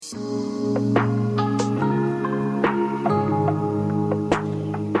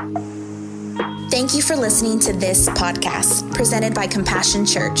you for listening to this podcast presented by Compassion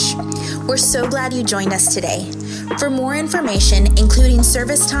Church. We're so glad you joined us today. For more information, including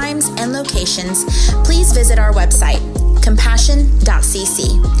service times and locations, please visit our website,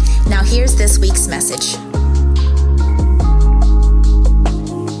 compassion.cc. Now here's this week's message.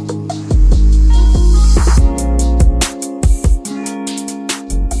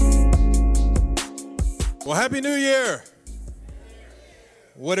 Well, Happy New Year.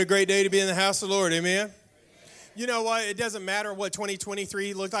 What a great day to be in the house of the Lord, amen? You know what? It doesn't matter what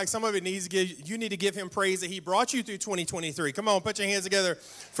 2023 looked like. Some of it you need to give him praise that he brought you through 2023. Come on, put your hands together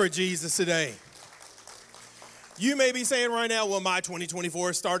for Jesus today. You may be saying right now, well, my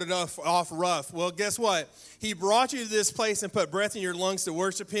 2024 started off rough. Well, guess what? He brought you to this place and put breath in your lungs to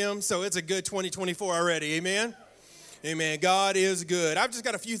worship him, so it's a good 2024 already, amen? Amen. God is good. I've just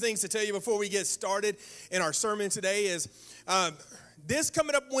got a few things to tell you before we get started in our sermon today is this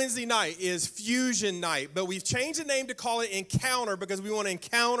coming up Wednesday night is Fusion Night, but we've changed the name to call it Encounter because we want to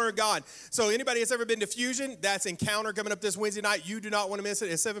encounter God. So anybody that's ever been to Fusion, that's Encounter coming up this Wednesday night. You do not want to miss it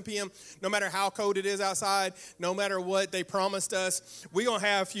at 7 p.m. No matter how cold it is outside, no matter what they promised us, we're going to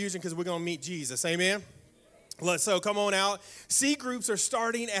have Fusion because we're going to meet Jesus. Amen. So come on out. C groups are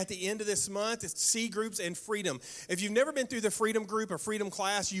starting at the end of this month. It's C groups and freedom. If you've never been through the freedom group or freedom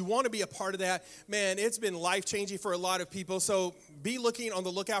class, you want to be a part of that. Man, it's been life-changing for a lot of people. So be looking on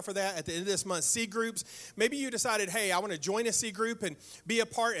the lookout for that at the end of this month. C groups. Maybe you decided, hey, I want to join a C group and be a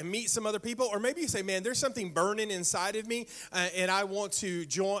part and meet some other people. Or maybe you say, man, there's something burning inside of me and I want to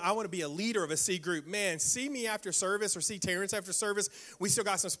join. I want to be a leader of a C group. Man, see me after service or see Terrence after service. We still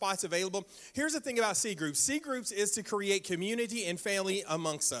got some spots available. Here's the thing about C groups. C groups is to create community and family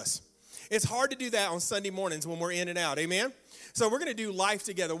amongst us. It's hard to do that on Sunday mornings when we're in and out. Amen? So we're going to do life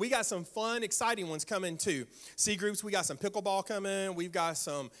together. We got some fun, exciting ones coming too. C groups, we got some pickleball coming. We've got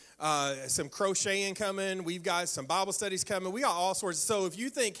some crocheting coming. We've got some Bible studies coming. We got all sorts. So if you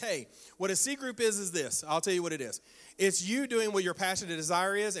think, hey, what a C group is this. I'll tell you what it is. It's you doing what your passionate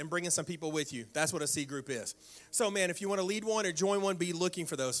desire is and bringing some people with you. That's what a C group is. So, man, if you want to lead one or join one, be looking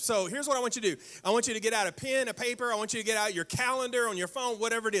for those. So here's what I want you to do. I want you to get out a pen, a paper. I want you to get out your calendar on your phone,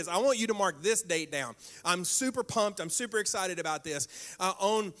 whatever it is. I want you to mark this date down. I'm super pumped. I'm super excited about this.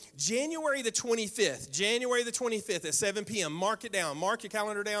 On January the 25th at 7 p.m., mark it down. Mark your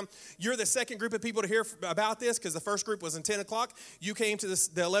calendar down. You're the second group of people to hear about this because the first group was in 10 o'clock. You came to the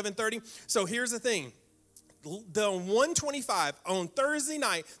 11:30. So here's the thing. The 125 on Thursday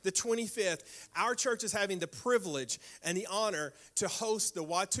night, the 25th, our church is having the privilege and the honor to host the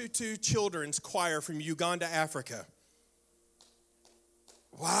Watutu Children's Choir from Uganda, Africa.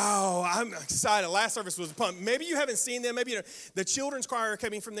 Wow, I'm excited. Last service was pumped. Maybe you haven't seen them. Maybe the children's choir are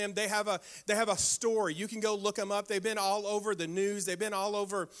coming from them. They have a story. You can go look them up. They've been all over the news. They've been all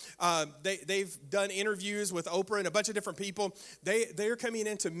over. They've done interviews with Oprah and a bunch of different people. They're coming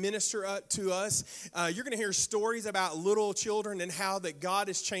in to minister to us. You're going to hear stories about little children and how that God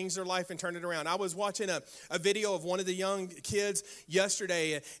has changed their life and turned it around. I was watching a video of one of the young kids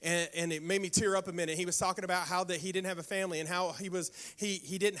yesterday, and it made me tear up a minute. He was talking about how that he didn't have a family and how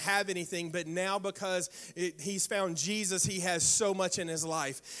he didn't have anything, but now because he's found Jesus, he has so much in his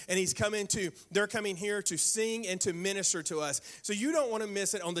life. And they're coming here to sing and to minister to us. So you don't want to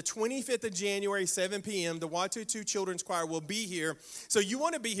miss it. On the 25th of January, 7 p.m., the Watutu Children's Choir will be here. So you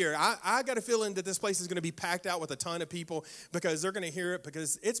want to be here. I got a feeling that this place is going to be packed out with a ton of people because they're going to hear it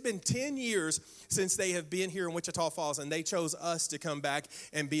because it's been 10 years since they have been here in Wichita Falls, and they chose us to come back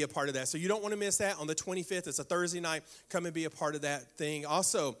and be a part of that. So you don't want to miss that. On the 25th, it's a Thursday night. Come and be a part of that thing.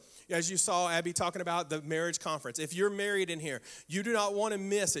 Also, as you saw Abby talking about the marriage conference, if you're married in here, you do not want to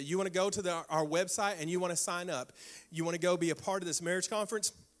miss it. You want to go to our website and you want to sign up. You want to go be a part of this marriage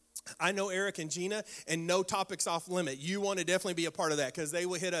conference. I know Eric and Gina, and no topics off limit. You want to definitely be a part of that because they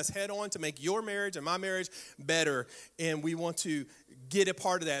will hit us head on to make your marriage and my marriage better, and we want to get a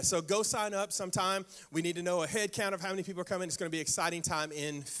part of that. So go sign up sometime. We need to know a head count of how many people are coming. It's going to be an exciting time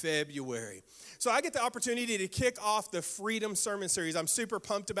in February. So I get the opportunity to kick off the Freedom Sermon Series. I'm super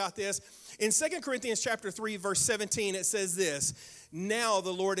pumped about this. In 2 Corinthians chapter 3, verse 17, it says this, now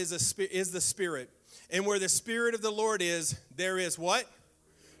the Lord is the Spirit, and where the Spirit of the Lord is, there is what?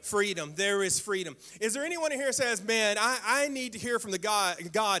 Freedom. There is freedom. Is there anyone in here that says, man, I need to hear from the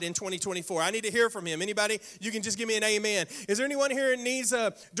God in 2024. I need to hear from him. Anybody? You can just give me an amen. Is there anyone here that needs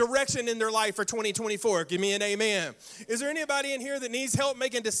a direction in their life for 2024? Give me an amen. Is there anybody in here that needs help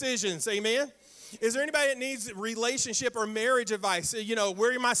making decisions? Amen. Is there anybody that needs relationship or marriage advice? You know,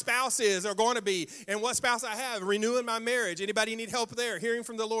 where my spouse is or going to be and what spouse I have, renewing my marriage. Anybody need help there? Hearing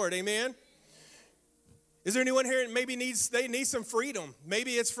from the Lord. Amen. Is there anyone here that maybe they need some freedom?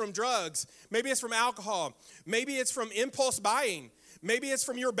 Maybe it's from drugs. Maybe it's from alcohol. Maybe it's from impulse buying. Maybe it's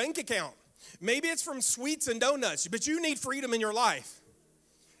from your bank account. Maybe it's from sweets and donuts, but you need freedom in your life.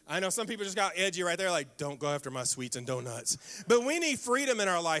 I know some people just got edgy right there, like, don't go after my sweets and donuts. But we need freedom in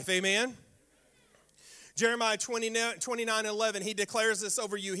our life, amen? Jeremiah 29:11, he declares this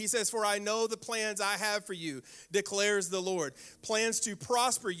over you. He says, for I know the plans I have for you, declares the Lord. Plans to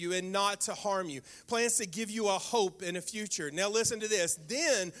prosper you and not to harm you. Plans to give you a hope and a future. Now listen to this.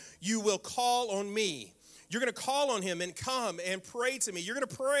 Then you will call on me. You're going to call on him and come and pray to me. You're going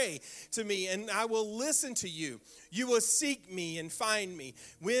to pray to me and I will listen to you. You will seek me and find me.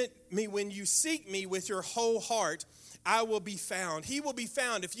 When you seek me with your whole heart, I will be found. He will be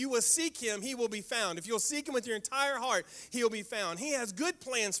found. If you will seek him, he will be found. If you'll seek him with your entire heart, he'll be found. He has good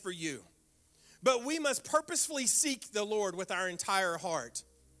plans for you. But we must purposefully seek the Lord with our entire heart.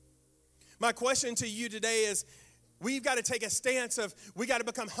 My question to you today is, we've got to take a stance of, we got to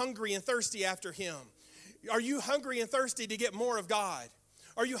become hungry and thirsty after him. Are you hungry and thirsty to get more of God?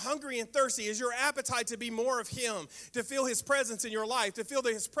 Are you hungry and thirsty? Is your appetite to be more of him, to feel his presence in your life, to feel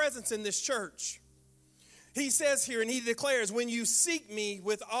his presence in this church? He says here, and he declares, when you seek me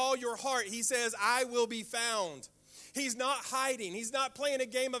with all your heart, he says, I will be found. He's not hiding. He's not playing a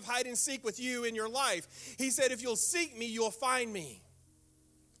game of hide and seek with you in your life. He said, if you'll seek me, you'll find me.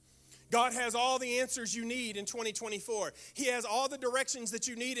 God has all the answers you need in 2024. He has all the directions that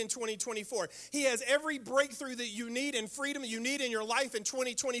you need in 2024. He has every breakthrough that you need and freedom you need in your life in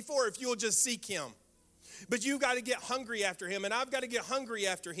 2024 if you'll just seek him. But you've got to get hungry after him, and I've got to get hungry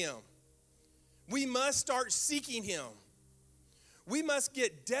after him. We must start seeking him. We must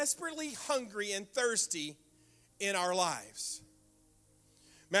get desperately hungry and thirsty in our lives.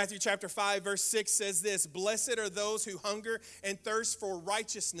 Matthew chapter 5, verse 6 says this, blessed are those who hunger and thirst for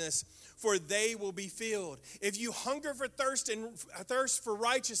righteousness, for they will be filled. If you hunger for thirst for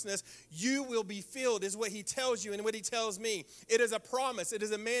righteousness, you will be filled, is what he tells you and what he tells me. It is a promise. It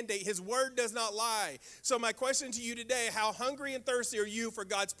is a mandate. His word does not lie. So my question to you today, how hungry and thirsty are you for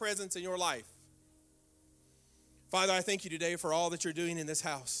God's presence in your life? Father, I thank you today for all that you're doing in this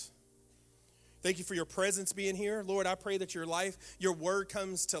house. Thank you for your presence being here. Lord, I pray that your word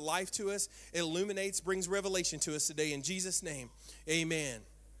comes to life to us, illuminates, brings revelation to us today. In Jesus' name, amen.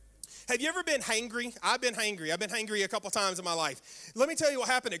 Have you ever been hangry? I've been hangry. I've been hangry a couple times in my life. Let me tell you what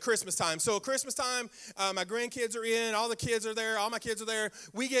happened at Christmas time. So at Christmas time, my grandkids are in. All the kids are there. All my kids are there.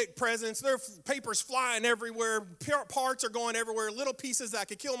 We get presents. There are papers flying everywhere. Parts are going everywhere. Little pieces that I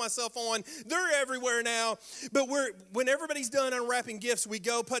could kill myself on. They're everywhere now. But when everybody's done unwrapping gifts, we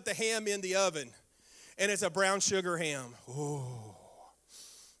go put the ham in the oven. And it's a brown sugar ham. Oh,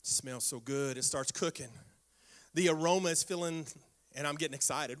 it smells so good. It starts cooking. The aroma is filling. And I'm getting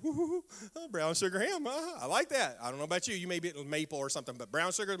excited. Woo-hoo-hoo. Oh, brown sugar ham. I like that. I don't know about you. You may be maple or something, but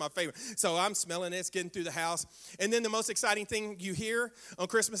brown sugar is my favorite. So I'm smelling it. It's getting through the house. And then the most exciting thing you hear on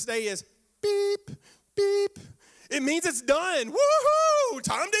Christmas Day is beep, beep. It means it's done. Woohoo!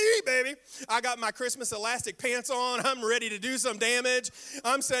 Time to eat, baby. I got my Christmas elastic pants on. I'm ready to do some damage.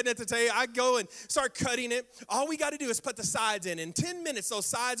 I'm sitting at the table. I go and start cutting it. All we got to do is put the sides in. In 10 minutes, those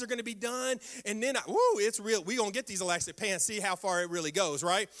sides are going to be done. And then, it's real. We're going to get these elastic pants, see how far it really goes,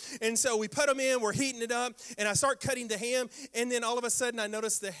 right? And so we put them in. We're heating it up. And I start cutting the ham. And then all of a sudden, I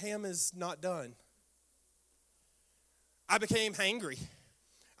notice the ham is not done. I became hangry.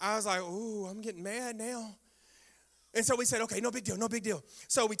 I was like, ooh, I'm getting mad now. And so we said, okay, no big deal, no big deal.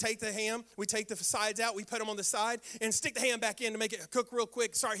 So we take the ham, we take the sides out, we put them on the side, and stick the ham back in to make it cook real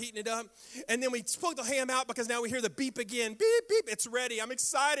quick, start heating it up. And then we pull the ham out because now we hear the beep again. Beep, beep, it's ready. I'm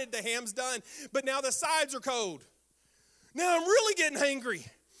excited, the ham's done. But now the sides are cold. Now I'm really getting hangry.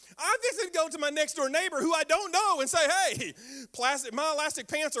 I'm just going to go to my next door neighbor who I don't know and say, hey, my elastic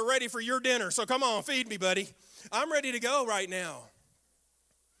pants are ready for your dinner, so come on, feed me, buddy. I'm ready to go right now.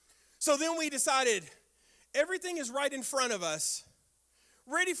 So then we decided, everything is right in front of us,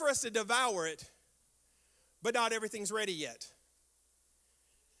 ready for us to devour it, but not everything's ready yet.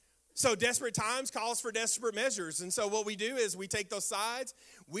 So desperate times calls for desperate measures. And so what we do is we take those sides,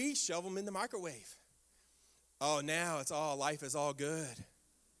 we shove them in the microwave. Oh, now life is all good.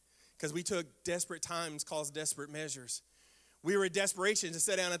 Because we took desperate times calls desperate measures. We were in desperation to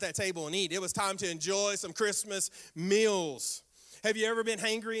sit down at that table and eat. It was time to enjoy some Christmas meals. Have you ever been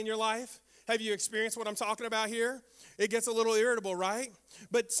hangry in your life? Have you experienced what I'm talking about here? It gets a little irritable, right?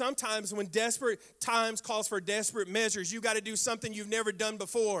 But sometimes when desperate times calls for desperate measures, you got to do something you've never done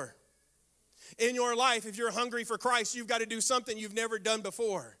before. In your life, if you're hungry for Christ, you've got to do something you've never done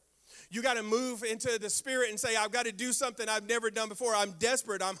before. You got to move into the Spirit and say, I've got to do something I've never done before. I'm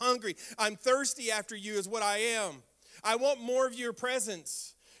desperate. I'm hungry. I'm thirsty after you is what I am. I want more of your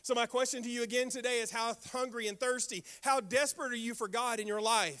presence. So my question to you again today is, how hungry and thirsty, how desperate are you for God in your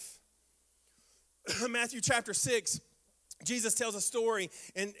life? Matthew chapter 6, Jesus tells a story,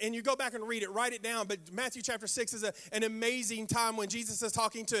 and you go back and read it, write it down, but Matthew chapter 6 is an amazing time when Jesus is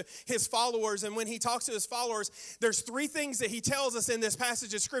talking to his followers, and when he talks to his followers, there's three things that he tells us in this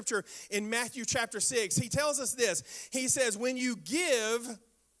passage of Scripture in Matthew chapter 6. He tells us this. He says, when you give,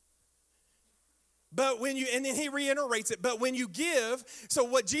 and then he reiterates it, but when you give, so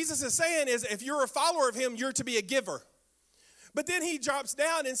what Jesus is saying is, if you're a follower of him, you're to be a giver. But then he drops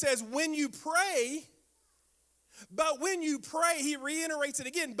down and says, when you pray, he reiterates it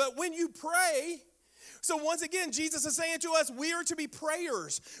again, but when you pray, so once again, Jesus is saying to us, we are to be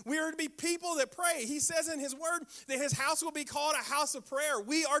prayers. We are to be people that pray. He says in his word that his house will be called a house of prayer.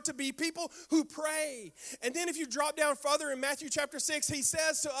 We are to be people who pray. And then if you drop down further in Matthew chapter 6, he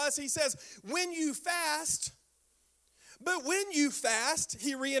says to us, he says, when you fast,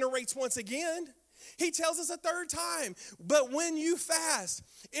 he reiterates once again. He tells us a third time, but when you fast,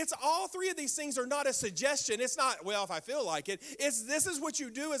 it's all three of these things are not a suggestion. It's not, well, if I feel like it. This is what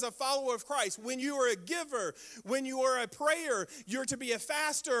you do as a follower of Christ. When you are a giver, when you are a prayer, you're to be a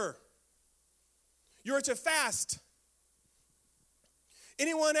faster. You're to fast.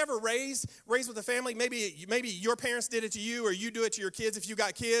 Anyone ever raised with a family? Maybe your parents did it to you, or you do it to your kids. If you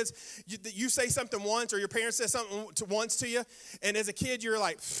got kids, you say something once, or your parents say something once to you, and as a kid, you're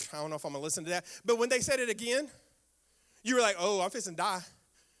like, I don't know if I'm going to listen to that. But when they said it again, you were like, oh, I'm fixing to die.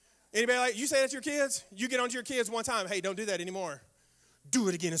 Anybody like, you say that to your kids? You get onto your kids one time, hey, don't do that anymore. Do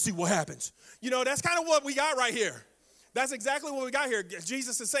it again and see what happens. That's kind of what we got right here. That's exactly what we got here.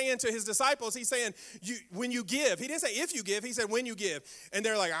 Jesus is saying to his disciples, he's saying, when you give. He didn't say if you give. He said when you give. And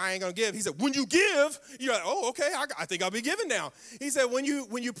they're like, I ain't going to give. He said, when you give, you're like, oh, okay, I think I'll be giving now. He said, when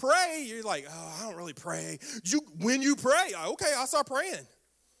you pray, you're like, oh, I don't really pray. When you pray, okay, I'll start praying.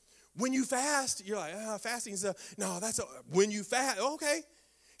 When you fast, you're like, fasting is when you fast, okay.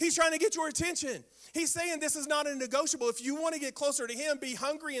 He's trying to get your attention. He's saying this is not a negotiable. If you want to get closer to him, be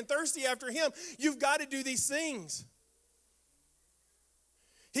hungry and thirsty after him, you've got to do these things.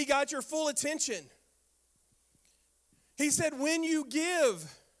 He got your full attention. He said, when you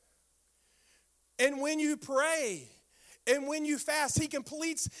give, and when you pray, and when you fast, he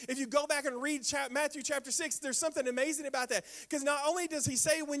completes. If you go back and read Matthew chapter 6, there's something amazing about that. Because not only does he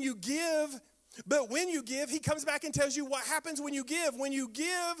say when you give, but when you give, he comes back and tells you what happens when you give. When you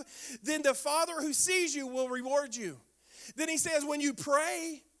give, then the Father who sees you will reward you. Then he says, when you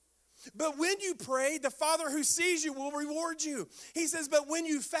pray, but when you pray, the Father who sees you will reward you. He says, but when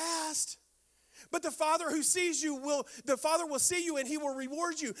you fast, but the Father who sees you the Father will see you and he will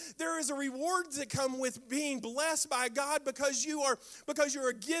reward you. There is a rewards that come with being blessed by God because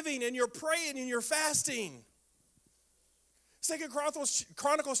you're giving and you're praying and you're fasting. 2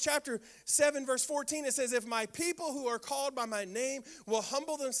 Chronicles chapter 7, verse 14, it says, if my people who are called by my name will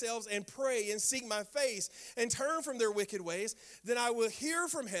humble themselves and pray and seek my face and turn from their wicked ways, then I will hear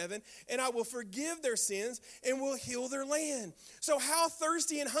from heaven and I will forgive their sins and will heal their land. So how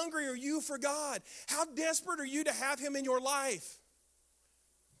thirsty and hungry are you for God? How desperate are you to have him in your life?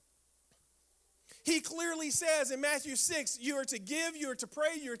 He clearly says in Matthew 6, you are to give, you are to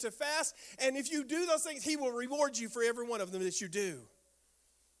pray, you are to fast, and if you do those things, he will reward you for every one of them that you do.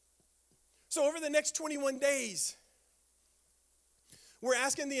 So over the next 21 days, we're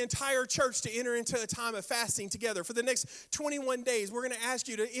asking the entire church to enter into a time of fasting together. For the next 21 days, we're going to ask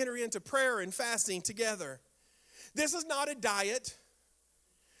you to enter into prayer and fasting together. This is not a diet.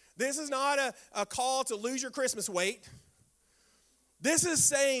 This is not a call to lose your Christmas weight. This is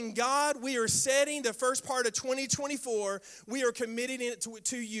saying, God, we are setting the first part of 2024, we are committing it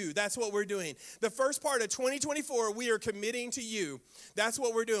to you. That's what we're doing. The first part of 2024, we are committing to you. That's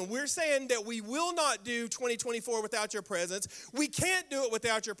what we're doing. We're saying that we will not do 2024 without your presence. We can't do it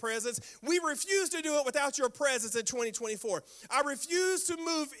without your presence. We refuse to do it without your presence in 2024. I refuse to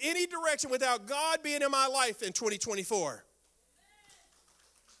move any direction without God being in my life in 2024.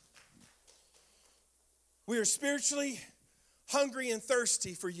 We are spiritually hungry and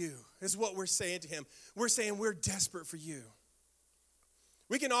thirsty for you is what we're saying to him. We're saying we're desperate for you.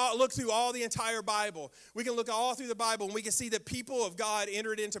 We can all look through all the entire Bible. We can look all through the Bible and we can see that people of God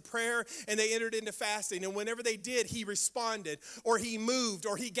entered into prayer and they entered into fasting. And whenever they did, he responded or he moved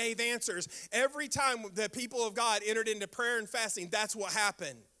or he gave answers. Every time the people of God entered into prayer and fasting, that's what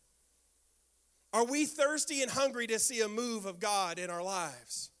happened. Are we thirsty and hungry to see a move of God in our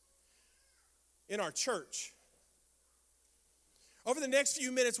lives? In our church? Over the next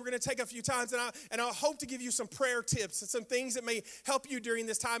few minutes, we're going to take a few times, and I hope to give you some prayer tips and some things that may help you during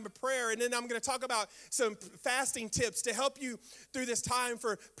this time of prayer. And then I'm going to talk about some fasting tips to help you through this time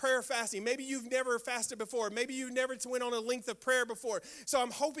for prayer fasting. Maybe you've never fasted before. Maybe you've never went on a length of prayer before. So I'm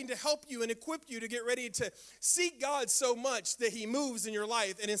hoping to help you and equip you to get ready to seek God so much that he moves in your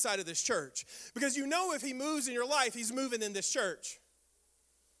life and inside of this church. Because you know if he moves in your life, he's moving in this church.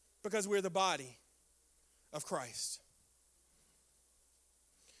 Because we're the body of Christ.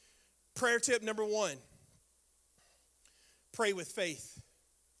 Prayer tip number 1, pray with faith.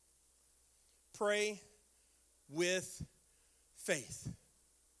 Pray with faith.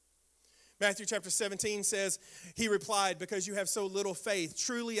 Matthew chapter 17 says, he replied, because you have so little faith,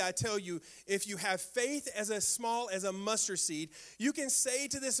 truly I tell you, if you have faith as small as a mustard seed, you can say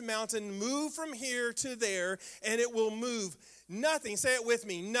to this mountain, move from here to there, and it will move. Nothing, say it with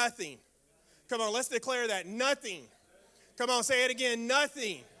me, nothing. Come on, let's declare that, nothing. Come on, say it again,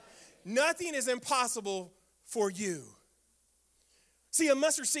 nothing. Nothing is impossible for you. See, a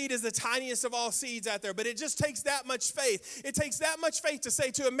mustard seed is the tiniest of all seeds out there, but it just takes that much faith. It takes that much faith to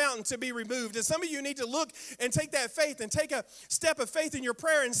say to a mountain to be removed. And some of you need to look and take that faith and take a step of faith in your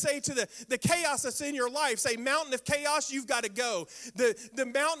prayer and say to the chaos that's in your life, say, mountain of chaos, you've got to go. The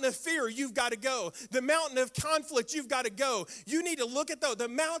mountain of fear, you've got to go. The mountain of conflict, you've got to go. You need to look at the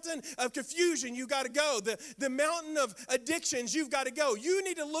mountain of confusion, you've got to go. The mountain of addictions, you've got to go. You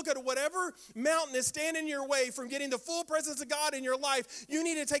need to look at whatever mountain is standing in your way from getting the full presence of God in your life. You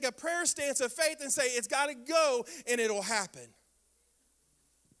need to take a prayer stance of faith and say, it's got to go, and it'll happen.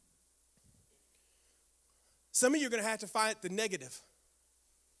 Some of you are going to have to fight the negative.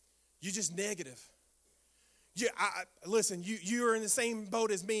 You're just negative. Listen, you are in the same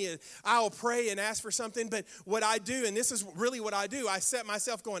boat as me. I'll pray and ask for something, but what I do, and this is really what I do, I set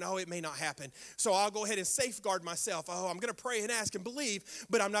myself going, oh, it may not happen. So I'll go ahead and safeguard myself. Oh, I'm going to pray and ask and believe,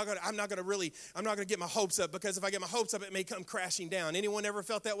 but I'm not going to get my hopes up, because if I get my hopes up, it may come crashing down. Anyone ever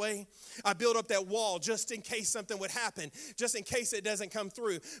felt that way? I build up that wall just in case something would happen, just in case it doesn't come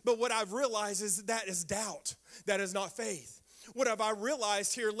through. But what I've realized is that is doubt. That is not faith. What have I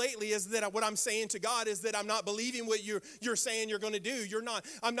realized here lately is that what I'm saying to God is that I'm not believing what you're saying you're going to do.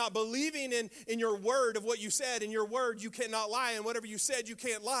 I'm not believing in your word of what you said. In your word, you cannot lie. And whatever you said, you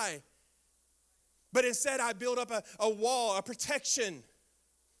can't lie. But instead, I build up a wall, a protection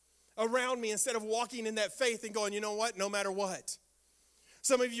around me instead of walking in that faith and going, you know what, no matter what.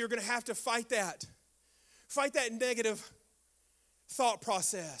 Some of you are going to have to fight that. Fight that negative thought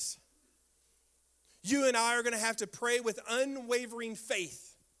process. You and I are going to have to pray with unwavering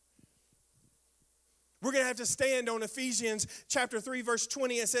faith. We're going to have to stand on Ephesians chapter 3, verse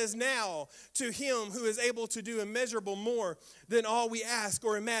 20. It says, now to him who is able to do immeasurable more than all we ask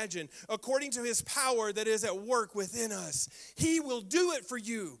or imagine, according to his power that is at work within us. He will do it for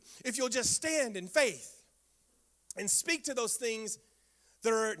you if you'll just stand in faith and speak to those things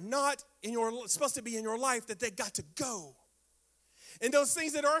that are not supposed to be in your life, that they got to go. And those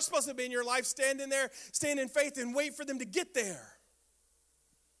things that are supposed to be in your life, stand in there, stand in faith, and wait for them to get there.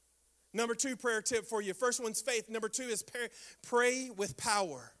 Number 2 prayer tip for you. First one's faith. Number 2 is pray with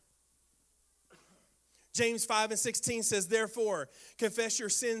power. James 5:16 says, therefore, confess your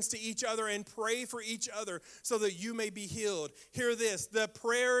sins to each other and pray for each other so that you may be healed. Hear this, the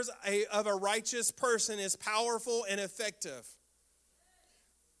prayers of a righteous person is powerful and effective.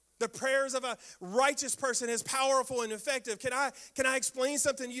 The prayers of a righteous person is powerful and effective. Can I explain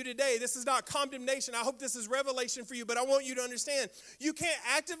something to you today? This is not condemnation. I hope this is revelation for you, but I want you to understand. You can't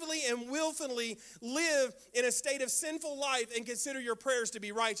actively and willfully live in a state of sinful life and consider your prayers to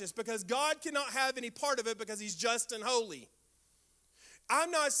be righteous, because God cannot have any part of it, because he's just and holy.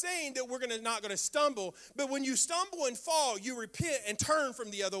 I'm not saying that we're not going to stumble, but when you stumble and fall, you repent and turn from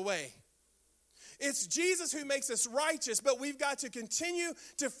the other way. It's Jesus who makes us righteous, but we've got to continue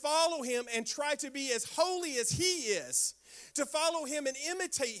to follow him and try to be as holy as he is, to follow him and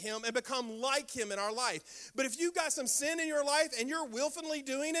imitate him and become like him in our life. But if you've got some sin in your life and you're willfully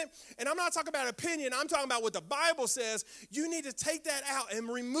doing it, and I'm not talking about opinion, I'm talking about what the Bible says, you need to take that out and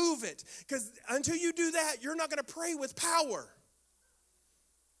remove it, because until you do that, you're not going to pray with power.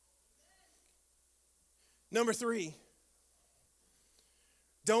 Number 3,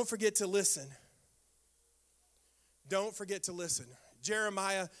 don't forget to listen. Don't forget to listen.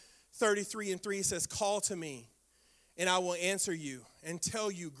 Jeremiah 33:3 says, call to me, and I will answer you and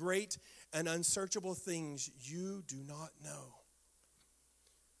tell you great and unsearchable things you do not know.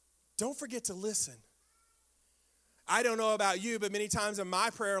 Don't forget to listen. I don't know about you, but many times in my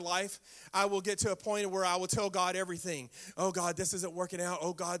prayer life, I will get to a point where I will tell God everything. Oh, God, this isn't working out.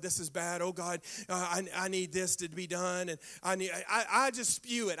 Oh, God, this is bad. Oh, God, I need this to be done. And I just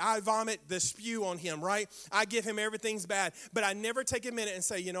spew it. I vomit the spew on him, right? I give him everything's bad. But I never take a minute and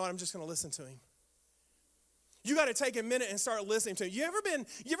say, you know what, I'm just going to listen to him. You got to take a minute and start listening to him. You ever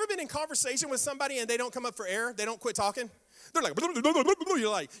been in conversation with somebody and they don't come up for air? They don't quit talking? They're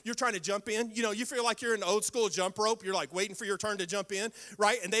like, you're trying to jump in. You know, you feel like you're in an old school jump rope. You're like waiting for your turn to jump in,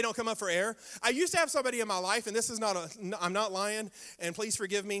 right? And they don't come up for air. I used to have somebody in my life, and this is I'm not lying, and please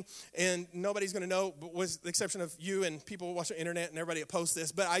forgive me, and nobody's going to know, with the exception of you and people watching the internet and everybody that posts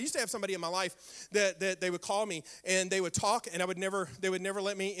this. But I used to have somebody in my life that they would call me, and they would talk, and they would never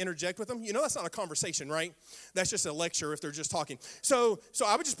let me interject with them. You know, that's not a conversation, right? That's just a lecture if they're just talking. So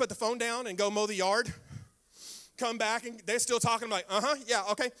I would just put the phone down and go mow the yard. Come back and they're still talking. I'm like, yeah,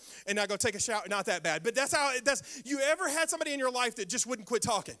 okay. And I go take a shower. Not that bad. But that's how you ever had somebody in your life that just wouldn't quit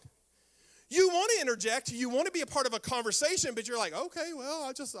talking? You want to interject. You want to be a part of a conversation, but you're like, okay,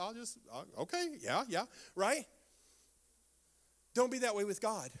 well, okay, yeah, right? Don't be that way with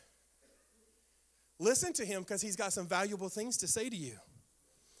God. Listen to him because he's got some valuable things to say to you.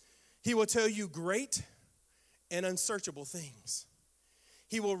 He will tell you great and unsearchable things.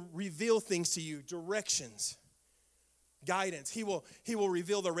 He will reveal things to you, directions, guidance. He will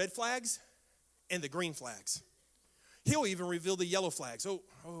reveal the red flags and the green flags. He'll even reveal the yellow flags.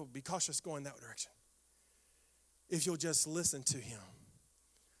 Oh, be cautious going that direction. If you'll just listen to him.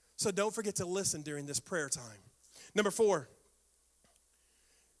 So don't forget to listen during this prayer time. Number 4,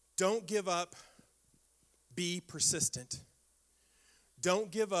 don't give up. Be persistent.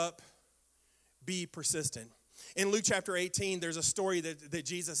 Don't give up. Be persistent. In Luke chapter 18, there's a story that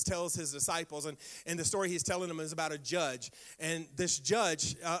Jesus tells his disciples, and the story he's telling them is about a judge. And this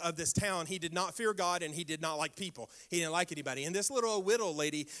judge of this town, he did not fear God, and he did not like people. He didn't like anybody. And this little widow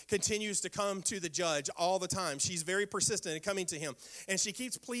lady continues to come to the judge all the time. She's very persistent in coming to him. And she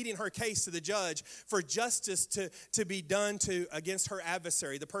keeps pleading her case to the judge for justice to be done against her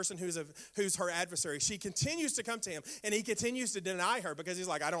adversary, the person who's her adversary. She continues to come to him, and he continues to deny her because he's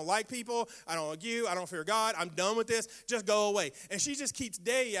like, I don't like people. I don't like you. I don't fear God. I'm done with this, just go away. And she just keeps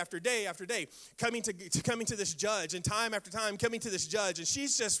day after day after day coming to this judge, and time after time coming to this judge, and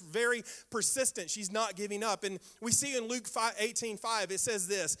she's just very persistent. She's not giving up. And we see in Luke 18:5, it says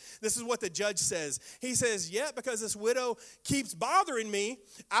this is what the judge says. He says, yet because this widow keeps bothering me,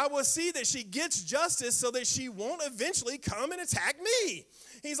 I will see that she gets justice so that she won't eventually come and attack me.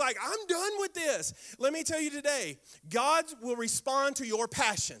 He's like, I'm done with this. Let me tell you today, God will respond to your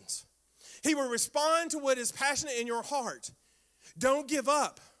passions. He will respond to what is passionate in your heart. Don't give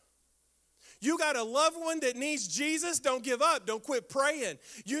up. You got a loved one that needs Jesus, don't give up. Don't quit praying.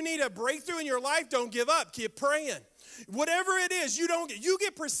 You need a breakthrough in your life, don't give up. Keep praying. Whatever it is, you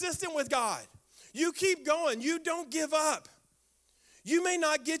get persistent with God. You keep going. You don't give up. You may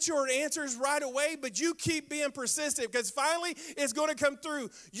not get your answers right away, but you keep being persistent because finally it's going to come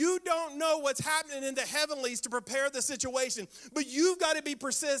through. You don't know what's happening in the heavenlies to prepare the situation, but you've got to be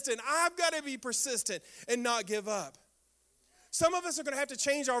persistent. I've got to be persistent and not give up. Some of us are going to have to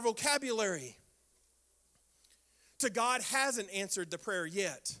change our vocabulary to God hasn't answered the prayer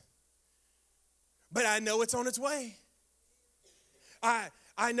yet, but I know it's on its way. I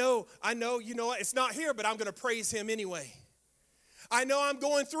know, you know what? It's not here, but I'm going to praise him anyway. I know I'm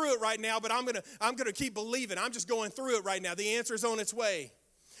going through it right now, but I'm gonna keep believing. I'm just going through it right now. The answer's on its way.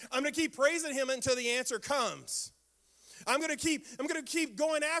 I'm gonna keep praising him until the answer comes. I'm gonna keep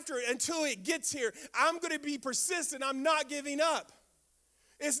going after it until it gets here. I'm gonna be persistent. I'm not giving up.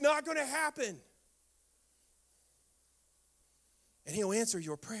 It's not gonna happen. And he'll answer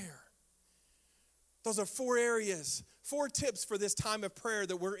your prayer. Those are 4 areas, 4 tips for this time of prayer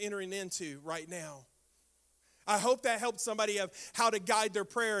that we're entering into right now. I hope that helped somebody of how to guide their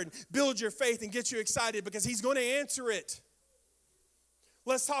prayer and build your faith and get you excited because he's going to answer it.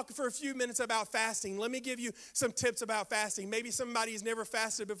 Let's talk for a few minutes about fasting. Let me give you some tips about fasting. Maybe somebody's never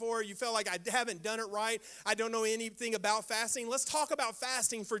fasted before. You feel like I haven't done it right. I don't know anything about fasting. Let's talk about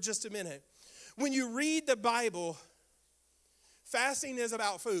fasting for just a minute. When you read the Bible, fasting is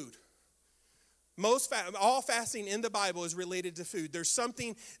about food. All fasting in the Bible is related to food. There's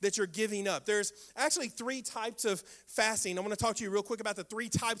something that you're giving up. There's actually 3 types of fasting. I want to talk to you real quick about the 3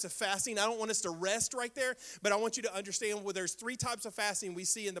 types of fasting. I don't want us to rest right there, but I want you to understand there's 3 types of fasting we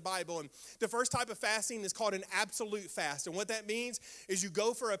see in the Bible. And the first type of fasting is called an absolute fast. And what that means is you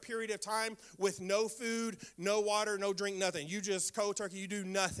go for a period of time with no food, no water, no drink, nothing. You just cold turkey, you do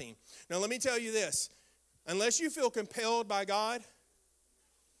nothing. Now let me tell you this. Unless you feel compelled by God,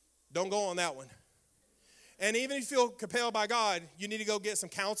 don't go on that one. And even if you feel compelled by God, you need to go get some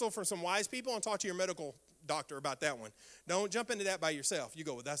counsel from some wise people and talk to your medical doctor about that one. Don't jump into that by yourself. You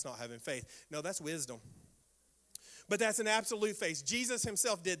go, well, that's not having faith. No, that's wisdom. But that's an absolute faith. Jesus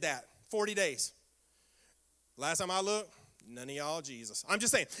himself did that, 40 days. Last time I looked, none of y'all Jesus. I'm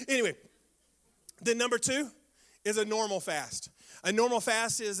just saying. Anyway, then number 2 is a normal fast. A normal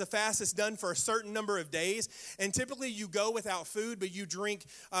fast is a fast that's done for a certain number of days. And typically you go without food, but you drink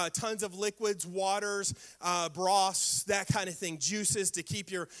tons of liquids, waters, broths, that kind of thing, juices to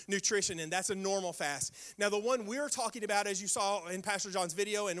keep your nutrition. And that's a normal fast. Now, the one we're talking about, as you saw in Pastor John's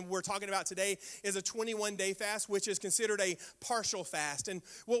video, and we're talking about today, is a 21-day fast, which is considered a partial fast. And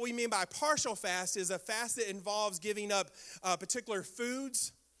what we mean by partial fast is a fast that involves giving up particular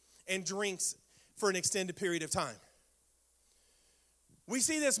foods and drinks for an extended period of time. We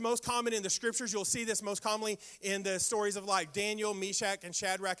see this most common in the scriptures. You'll see this most commonly in the stories of like Daniel, Meshach, and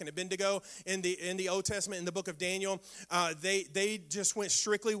Shadrach, and Abednego in the Old Testament, in the book of Daniel. They just went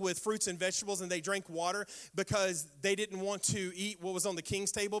strictly with fruits and vegetables, and they drank water because they didn't want to eat what was on the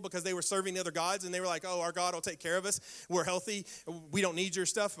king's table because they were serving other gods, and they were like, oh, our God will take care of us. We're healthy. We don't need your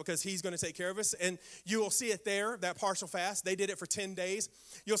stuff because he's going to take care of us. And you will see it there, that partial fast. They did it for 10 days.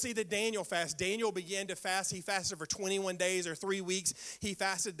 You'll see the Daniel fast. Daniel began to fast. He fasted for 21 days or 3 weeks. He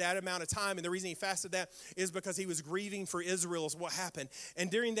fasted that amount of time, and the reason he fasted that is because he was grieving for Israel is what happened. And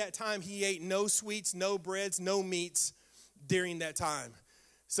during that time, he ate no sweets, no breads, no meats during that time.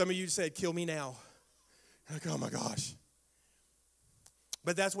 Some of you said, kill me now. Like, oh my gosh.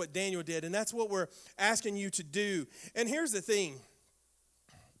 But that's what Daniel did, and that's what we're asking you to do. And here's the thing.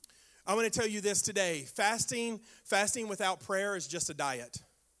 I want to tell you this today. Fasting without prayer is just a diet.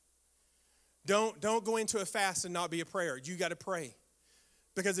 Don't go into a fast and not be a prayer. You got to pray.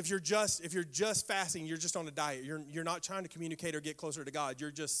 Because if you're just fasting, you're just on a diet. You're not trying to communicate or get closer to God. You're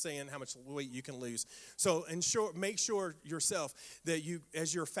just saying how much weight you can lose. So make sure yourself that you,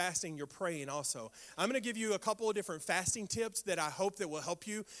 as you're fasting, you're praying also. I'm going to give you a couple of different fasting tips that I hope that will help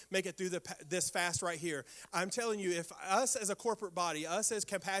you make it through this fast right here. I'm telling you, if us as a corporate body, us as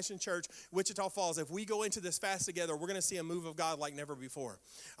Compassion Church, Wichita Falls, if we go into this fast together, we're going to see a move of God like never before.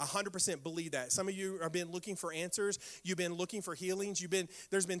 100% believe that. Some of you have been looking for answers. You've been looking for healings.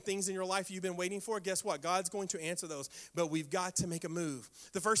 There's been things in your life you've been waiting for. Guess what? God's going to answer those, but we've got to make a move.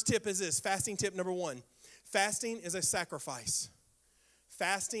 The first tip is this, fasting tip number 1. Fasting is a sacrifice.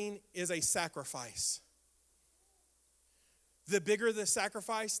 Fasting is a sacrifice. The bigger the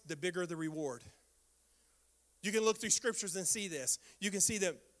sacrifice, the bigger the reward. You can look through scriptures and see this. You can see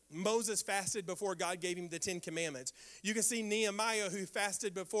that Moses fasted before God gave him the 10 Commandments. You can see Nehemiah who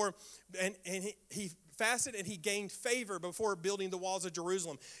fasted before, and he fasted and he gained favor before building the walls of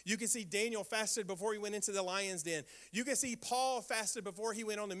Jerusalem. You can see Daniel fasted before he went into the lion's den. You can see Paul fasted before he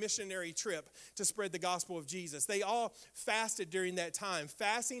went on a missionary trip to spread the gospel of Jesus. They all fasted during that time.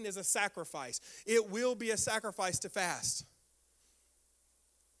 Fasting is a sacrifice. It will be a sacrifice to fast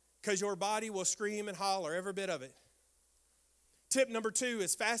because your body will scream and holler, every bit of it. Tip number 2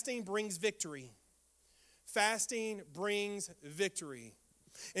 is fasting brings victory. Fasting brings victory.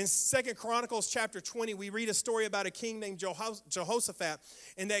 In 2 Chronicles chapter 20, we read a story about a king named Jehoshaphat.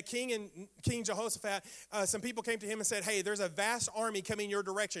 And that King Jehoshaphat, some people came to him and said, hey, there's a vast army coming your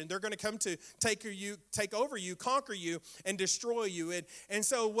direction. They're going to come to take over you, conquer you, and destroy you. And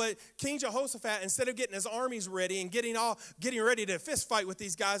so what King Jehoshaphat, instead of getting his armies ready and getting ready to fist fight with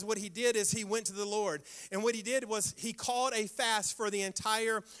these guys, what he did is he went to the Lord. And what he did was he called a fast for the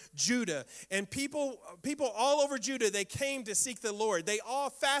entire Judah. And people all over Judah, they came to seek the Lord. They all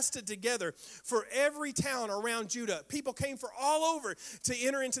fasted together for every town around Judah. People came from all over to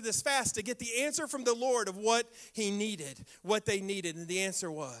enter into this fast to get the answer from the Lord of what he needed, what they needed. And the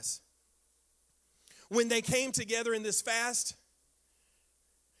answer was, when they came together in this fast,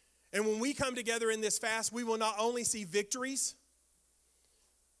 and when we come together in this fast, we will not only see victories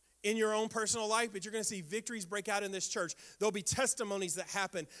in your own personal life, but you're going to see victories break out in this church. There'll be testimonies that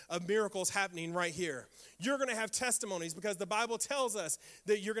happen of miracles happening right here. You're going to have testimonies because the Bible tells us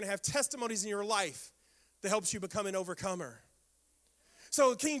that you're going to have testimonies in your life that helps you become an overcomer.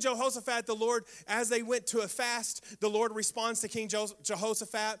 So King Jehoshaphat, the Lord, as they went to a fast, the Lord responds to King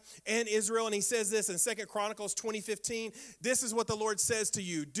Jehoshaphat and Israel, and he says this in 2 Chronicles 20:15. This is what the Lord says to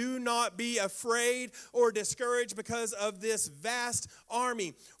you. Do not be afraid or discouraged because of this vast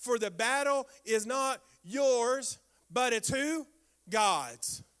army, for the battle is not yours, but it's who?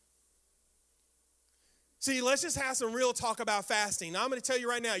 God's. See, let's just have some real talk about fasting. Now, I'm going to tell you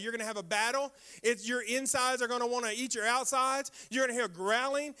right now, you're going to have a battle. Your insides are going to want to eat your outsides. You're going to hear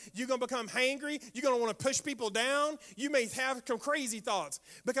growling. You're going to become hangry. You're going to want to push people down. You may have some crazy thoughts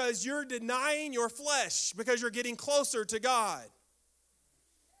because you're denying your flesh because you're getting closer to God.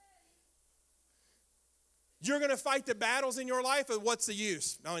 You're going to fight the battles in your life, and what's the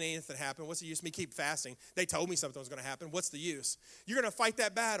use? No, anything happened. What's the use of me keep fasting? They told me something was going to happen. What's the use? You're going to fight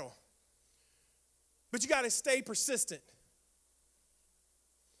that battle. But you got to stay persistent.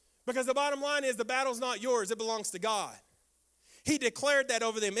 Because the bottom line is the battle's not yours, it belongs to God. He declared that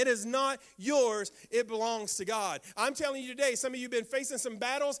over them. It is not yours, it belongs to God. I'm telling you today, some of you have been facing some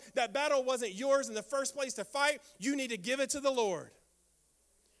battles. That battle wasn't yours in the first place to fight. You need to give it to the Lord.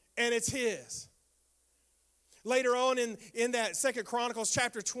 And it's His. Later on in that 2 Chronicles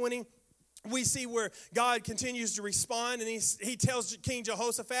chapter 20, we see where God continues to respond, and he tells King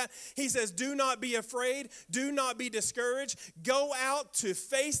Jehoshaphat, he says, do not be afraid, do not be discouraged. Go out to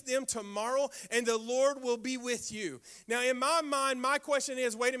face them tomorrow, and the Lord will be with you. Now, in my mind, my question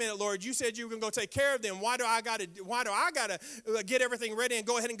is, wait a minute, Lord, you said you were going to go take care of them. Why do I got to get everything ready and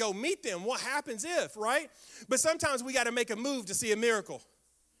go ahead and go meet them? What happens if, right? But sometimes we got to make a move to see a miracle.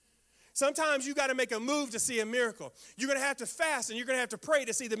 Sometimes you got to make a move to see a miracle. You're going to have to fast and you're going to have to pray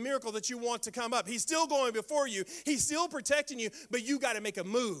to see the miracle that you want to come up. He's still going before you. He's still protecting you, but you got to make a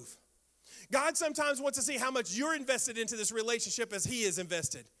move. God sometimes wants to see how much you're invested into this relationship as He is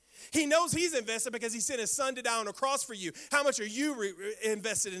invested. He knows He's invested because He sent His Son to die on a cross for you. How much are you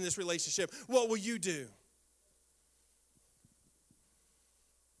invested in this relationship? What will you do?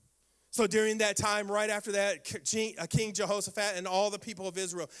 So during that time, right after that, King Jehoshaphat and all the people of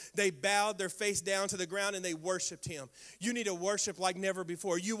Israel, they bowed their face down to the ground and they worshiped Him. You need to worship like never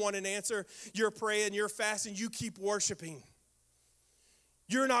before. You want an answer, you're praying, you're fasting, you keep worshiping.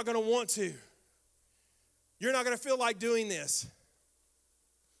 You're not going to want to. You're not going to feel like doing this.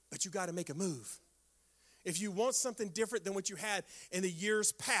 But you got to make a move. If you want something different than what you had in the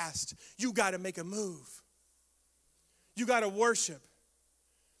years past, you got to make a move. You got to worship.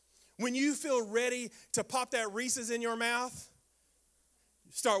 When you feel ready to pop that Reese's in your mouth,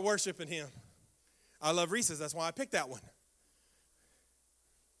 start worshiping Him. I love Reese's. That's why I picked that one.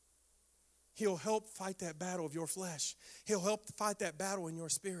 He'll help fight that battle of your flesh. He'll help fight that battle in your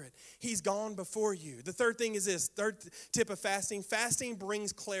spirit. He's gone before you. The third thing is this. Third tip of fasting. Fasting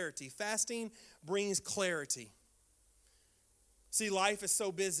brings clarity. Fasting brings clarity. See, life is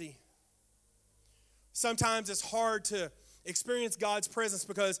so busy. Sometimes it's hard to experience God's presence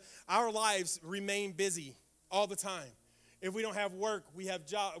because our lives remain busy all the time. If we don't have work, we have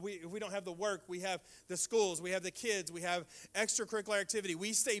job. If we don't have the work, we have the schools, we have the kids, we have extracurricular activity.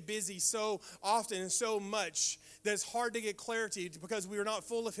 We stay busy so often and so much that it's hard to get clarity because we are not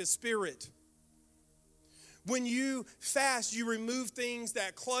full of His Spirit. When you fast, you remove things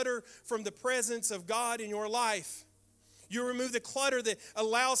that clutter from the presence of God in your life. You remove the clutter that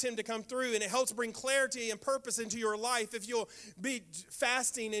allows Him to come through, and it helps bring clarity and purpose into your life. If you'll be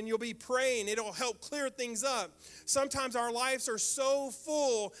fasting and you'll be praying, it'll help clear things up. Sometimes our lives are so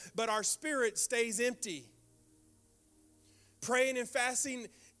full, but our spirit stays empty. Praying and fasting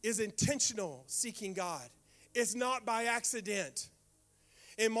is intentional seeking God. It's not by accident.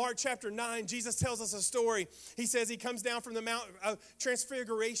 In Mark chapter 9, Jesus tells us a story. He says he comes down from the Mount of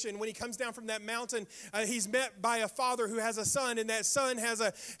Transfiguration. When he comes down from that mountain, he's met by a father who has a son, and that son has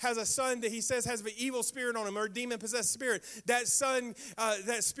a son that he says has an evil spirit on him, or a demon-possessed spirit. That son,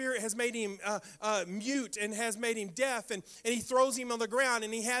 that spirit has made him mute and has made him deaf, and he throws him on the ground,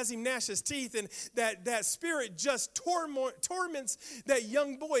 and he has him gnash his teeth, and that spirit just torments that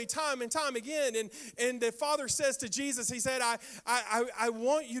young boy time and time again. And the father says to Jesus, he said, I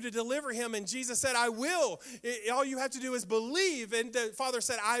want you to deliver him. And Jesus said, I will. All you have to do is believe. And the father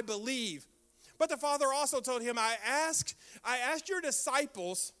said, I believe. But the father also told him, I asked your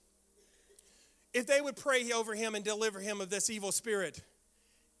disciples if they would pray over him and deliver him of this evil spirit.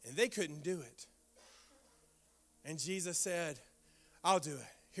 And they couldn't do it. And Jesus said, I'll do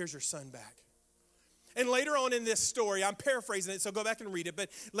it. Here's your son back. And later on in this story, I'm paraphrasing it, so go back and read it. But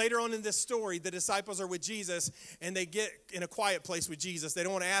later on in this story, the disciples are with Jesus, and they get in a quiet place with Jesus. They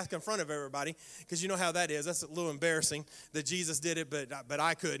don't want to ask in front of everybody, because you know how that is. That's a little embarrassing that Jesus did it, but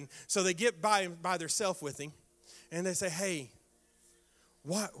I couldn't. So they get by themselves with him, and they say, hey,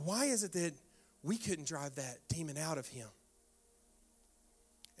 why is it that we couldn't drive that demon out of him?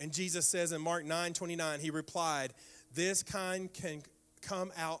 And Jesus says in Mark 9:29, he replied, this kind can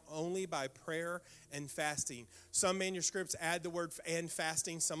come out only by prayer and fasting. Some manuscripts add the word and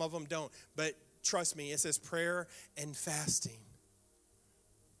fasting, some of them don't. But trust me, it says prayer and fasting.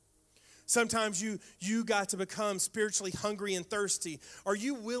 Sometimes you got to become spiritually hungry and thirsty. Are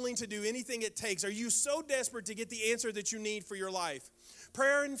you willing to do anything it takes? Are you so desperate to get the answer that you need for your life?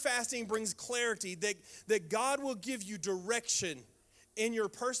 Prayer and fasting brings clarity that God will give you direction in your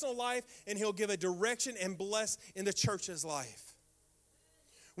personal life, and he'll give a direction and bless in the church's life.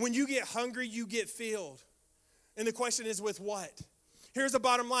 When you get hungry, you get filled. And the question is, with what? Here's the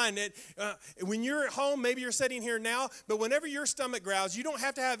bottom line, that when you're at home, maybe you're sitting here now, but whenever your stomach growls, you don't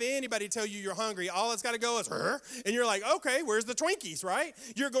have to have anybody tell you you're hungry. All it's got to go is, and you're like, okay, where's the Twinkies, right?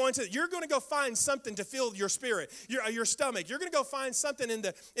 You're going to go find something to fill your spirit, your stomach. You're going to go find something in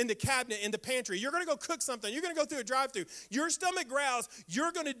the cabinet, in the pantry. You're going to go cook something. You're going to go through a drive-thru. Your stomach growls.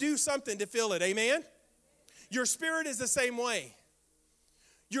 You're going to do something to fill it. Amen? Your spirit is the same way.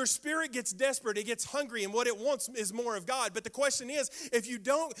 Your spirit gets desperate, it gets hungry, and what it wants is more of God. But the question is, if you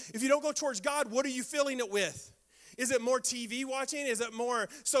don't go towards God, what are you filling it with? Is it more TV watching? Is it more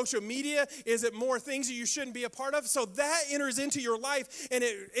social media? Is it more things that you shouldn't be a part of? So that enters into your life, and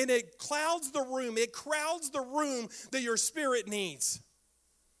it clouds the room. It crowds the room that your spirit needs.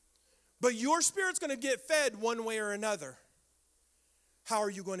 But your spirit's going to get fed one way or another. How are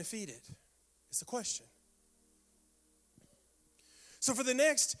you going to feed it? It's the question. So for the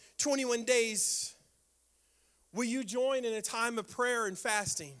next 21 days, will you join in a time of prayer and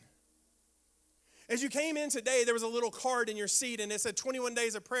fasting? As you came in today, there was a little card in your seat, and it said 21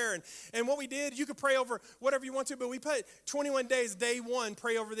 days of prayer. And what we did, you could pray over whatever you want to, but we put 21 days, day one,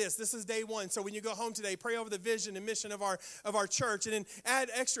 pray over this. This is day one. So when you go home today, pray over the vision and mission of our church, and then add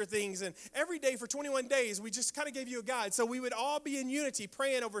extra things. And every day for 21 days, we just kind of gave you a guide. So we would all be in unity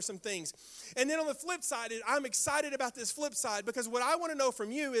praying over some things. And then on the flip side, I'm excited about this flip side, because what I want to know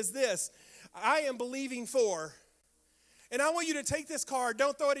from you is this: I am believing for. And I want you to take this card.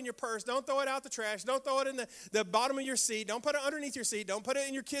 Don't throw it in your purse. Don't throw it out the trash. Don't throw it in the bottom of your seat. Don't put it underneath your seat. Don't put it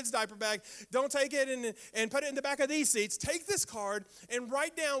in your kid's diaper bag. Don't take it and put it in the back of these seats. Take this card and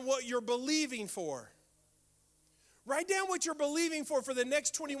write down what you're believing for. Write down what you're believing for the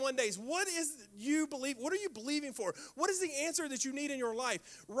next 21 days. What are you believing for? What is the answer that you need in your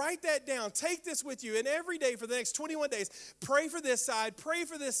life? Write that down. Take this with you. And every day for the next 21 days, pray for this side, pray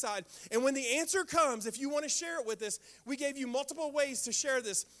for this side. And when the answer comes, if you want to share it with us, we gave you multiple ways to share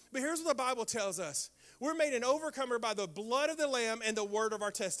this. But here's what the Bible tells us. We're made an overcomer by the blood of the Lamb and the word of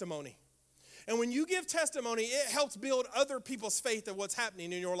our testimony. And when you give testimony, it helps build other people's faith of what's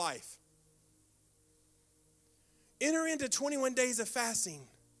happening in your life. Enter into 21 days of fasting.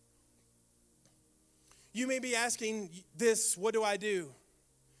 You may be asking this: what do I do?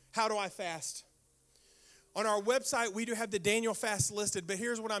 How do I fast? On our website, we do have the Daniel fast listed, but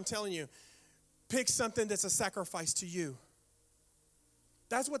here's what I'm telling you. Pick something that's a sacrifice to you.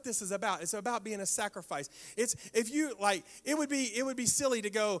 That's what this is about. It's about being a sacrifice. It would be silly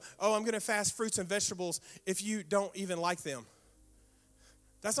to go, oh, I'm going to fast fruits and vegetables if you don't even like them.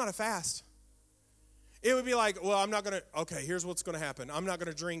 That's not a fast. It would be like, well, here's what's going to happen. I'm not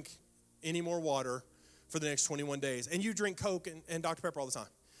going to drink any more water for the next 21 days. And you drink Coke and Dr. Pepper all the time.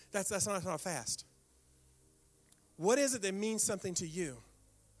 That's not a fast. What is it that means something to you?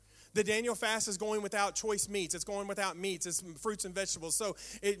 The Daniel fast is going without choice meats. It's going without meats. It's fruits and vegetables. So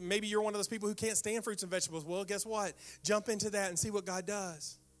maybe you're one of those people who can't stand fruits and vegetables. Well, guess what? Jump into that and see what God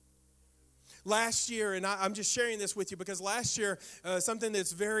does. Last year, and I'm just sharing this with you because last year, something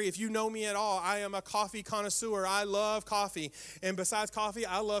that's if you know me at all, I am a coffee connoisseur. I love coffee. And besides coffee,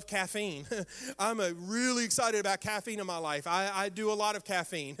 I love caffeine. I'm really excited about caffeine in my life. I do a lot of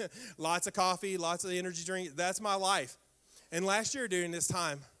caffeine. Lots of coffee, lots of energy drink. That's my life. And last year during this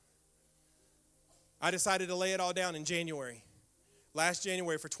time, I decided to lay it all down in January. Last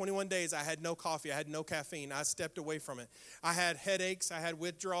January, for 21 days, I had no coffee. I had no caffeine. I stepped away from it. I had headaches. I had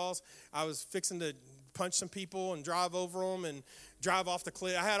withdrawals. I was fixing to punch some people and drive over them and drive off the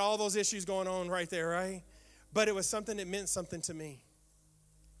cliff. I had all those issues going on right there, right? But it was something that meant something to me.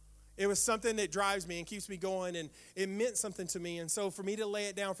 It was something that drives me and keeps me going, and it meant something to me. And so for me to lay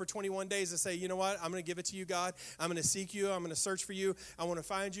it down for 21 days and say, you know what, I'm going to give it to you, God. I'm going to seek you. I'm going to search for you. I want to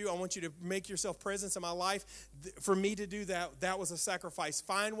find you. I want you to make yourself presence in my life. For me to do that, that was a sacrifice.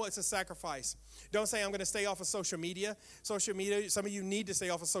 Find what's a sacrifice. Don't say I'm going to stay off of social media. Social media, some of you need to stay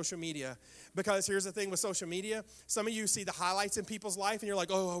off of social media, because here's the thing with social media. Some of you see the highlights in people's life, and you're like,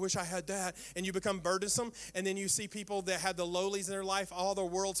 oh, I wish I had that. And you become burdensome. And then you see people that have the lowlies in their life, all their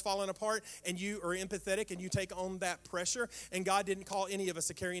world's falling apart, and you are empathetic and you take on that pressure. And God didn't call any of us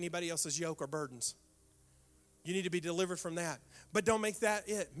to carry anybody else's yoke or burdens. You need to be delivered from that. But don't make that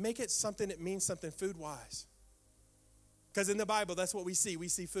it. Make it something that means something food-wise. Because in the Bible, that's what we see. We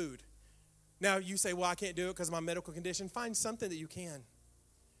see food. Now, you say, well, I can't do it because of my medical condition. Find something that you can.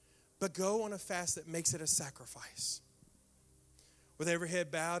 but go on a fast that makes it a sacrifice. With every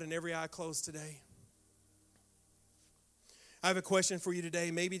head bowed and every eye closed today, I have a question for you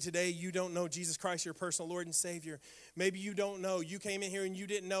today. Maybe today you don't know Jesus Christ, your personal Lord and Savior. Maybe you don't know. You came in here and you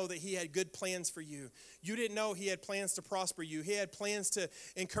didn't know that he had good plans for you. You didn't know he had plans to prosper you. He had plans to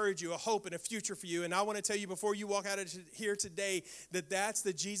encourage you, a hope and a future for you. And I want to tell you before you walk out of here today that that's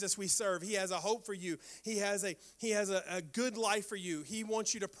the Jesus we serve. He has a hope for you. He has a good life for you. He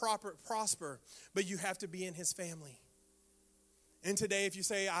wants you to prosper, but you have to be in his family. And today, if you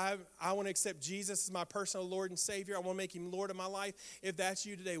say, I want to accept Jesus as my personal Lord and Savior, I want to make him Lord of my life, if that's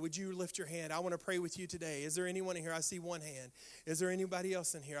you today, would you lift your hand? I want to pray with you today. Is there anyone in here? I see one hand. Is there anybody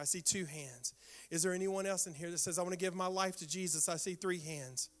else in here? I see two hands. Is there anyone else in here that says, I want to give my life to Jesus? I see three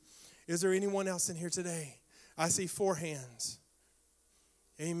hands. Is there anyone else in here today? I see four hands.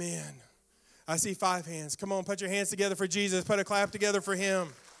 Amen. I see five hands. Come on, put your hands together for Jesus. Put a clap together for him.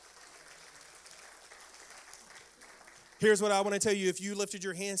 Here's what I want to tell you. If you lifted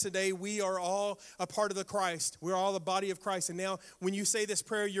your hands today, we are all a part of the Christ. We're all the body of Christ. And now when you say this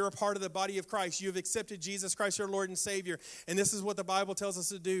prayer, you're a part of the body of Christ. You've accepted Jesus Christ, your Lord and Savior. And this is what the Bible tells us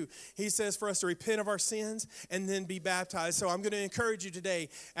to do. He says for us to repent of our sins and then be baptized. So I'm going to encourage you today,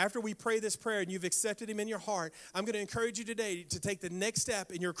 after we pray this prayer and you've accepted him in your heart, I'm going to encourage you today to take the next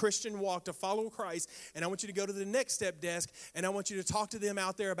step in your Christian walk to follow Christ. And I want you to go to the next step desk and I want you to talk to them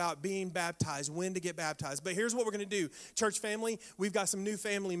out there about being baptized, when to get baptized. But here's what we're going to do. Church family, we've got some new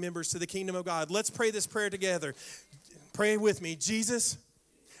family members to the kingdom of God. Let's pray this prayer together. Pray with me. Jesus,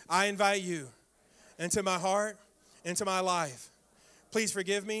 I invite you into my heart, into my life. Please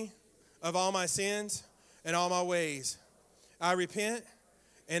forgive me of all my sins and all my ways. I repent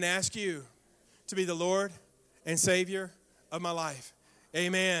and ask you to be the Lord and Savior of my life.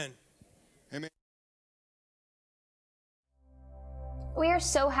 Amen. Amen. We are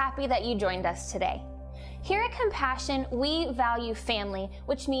so happy that you joined us today. Here at Compassion, we value family,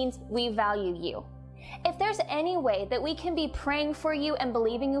 which means we value you. If there's any way that we can be praying for you and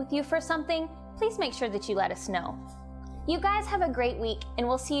believing with you for something, please make sure that you let us know. You guys have a great week, and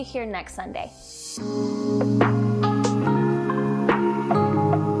we'll see you here next Sunday.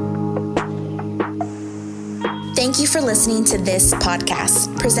 Thank you for listening to this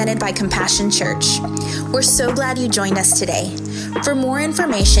podcast presented by Compassion Church. We're so glad you joined us today. For more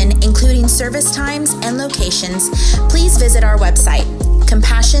information, including service times and locations, please visit our website,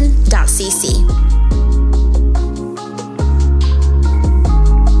 compassion.cc.